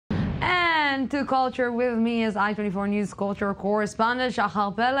to Culture. With me is i24 News culture correspondent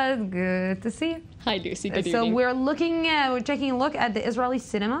Shachar Peled. Good to see you. Hi, Lucy. Good So evening. we're taking a look at the Israeli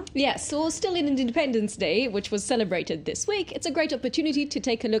cinema. Yes, so still in Independence Day, which was celebrated this week, it's a great opportunity to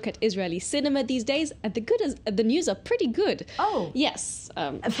take a look at Israeli cinema these days. And the news are pretty good. Oh. Yes,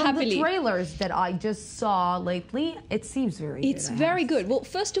 From happily. the trailers that I just saw lately, it seems very good. It's very good. Well,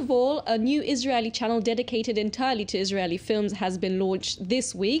 first of all, a new Israeli channel dedicated entirely to Israeli films has been launched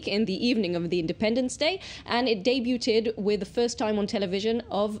this week in the evening of the Independence Day, and it debuted with the first time on television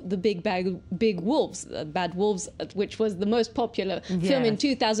of the Big Wolves, Bad Wolves, which was the most popular film in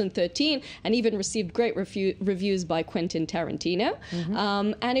 2013, and even received great reviews by Quentin Tarantino.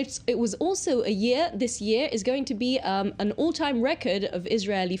 And it was also this year is going to be an all-time record of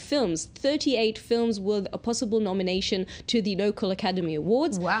Israeli films. 38 films with a possible nomination to the local Academy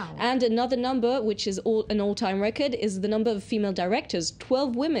Awards. Wow. And another number, which is an all-time record, is the number of female directors.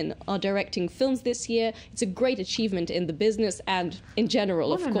 12 women are directing films this year. It's a great achievement in the business and in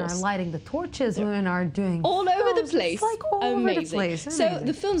general, of course. Women are lighting the torches. Women are doing all over the place. It's like all over the place. So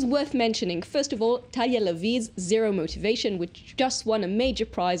the films worth mentioning. First of all, Talia Lavid's Zero Motivation, which just won a major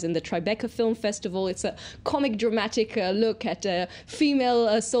prize in the Tribeca Film Festival. It's a comic dramatic look at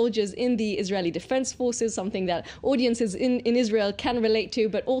female soldiers in the Israeli Defense Forces, something that audiences in Israel can relate to,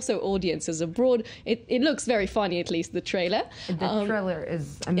 but also audiences abroad. It looks very funny, at least the trailer. The trailer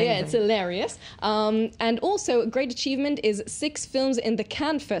is amazing. Yeah, it's hilarious. And also a great achievement is 6 films in the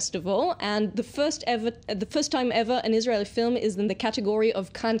Cannes Festival, and the first time ever an Israeli film is in the category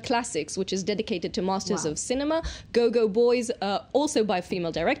of Cannes Classics, which is dedicated to masters of cinema. Go-Go Boys, also by a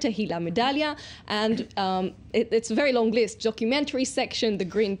female director, Hila Medalia, and it's a very long list. Documentary section, The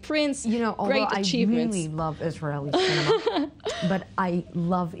Green Prince, great achievements. I really love Israeli cinema, but I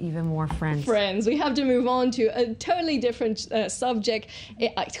love even more Friends. Friends. We have to move on to a totally different subject.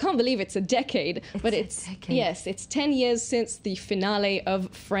 I can't believe it's a decade, but it's 10 years since the finale of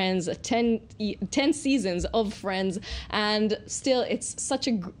Friends, 10 seasons of Friends, and still it's such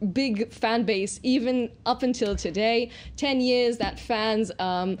a big fan base even up until today. 10 years that fans,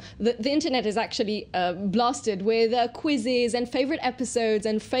 the internet is actually blasted with quizzes and favorite episodes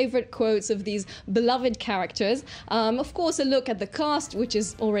and favorite quotes of these beloved characters. Of course, a look at the cast, which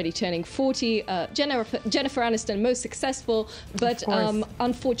is already turning 40. Jennifer Aniston, most successful, but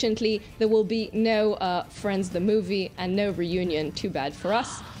unfortunately there will be no Friends the movie and no reunion. Too bad for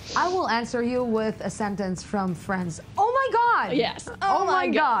us. I will answer you with a sentence from Friends. Oh my God! Yes. Oh my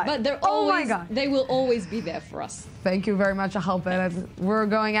God! But they will always be there for us. Thank you very much, Shachar Peled. We're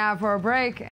going out for a break.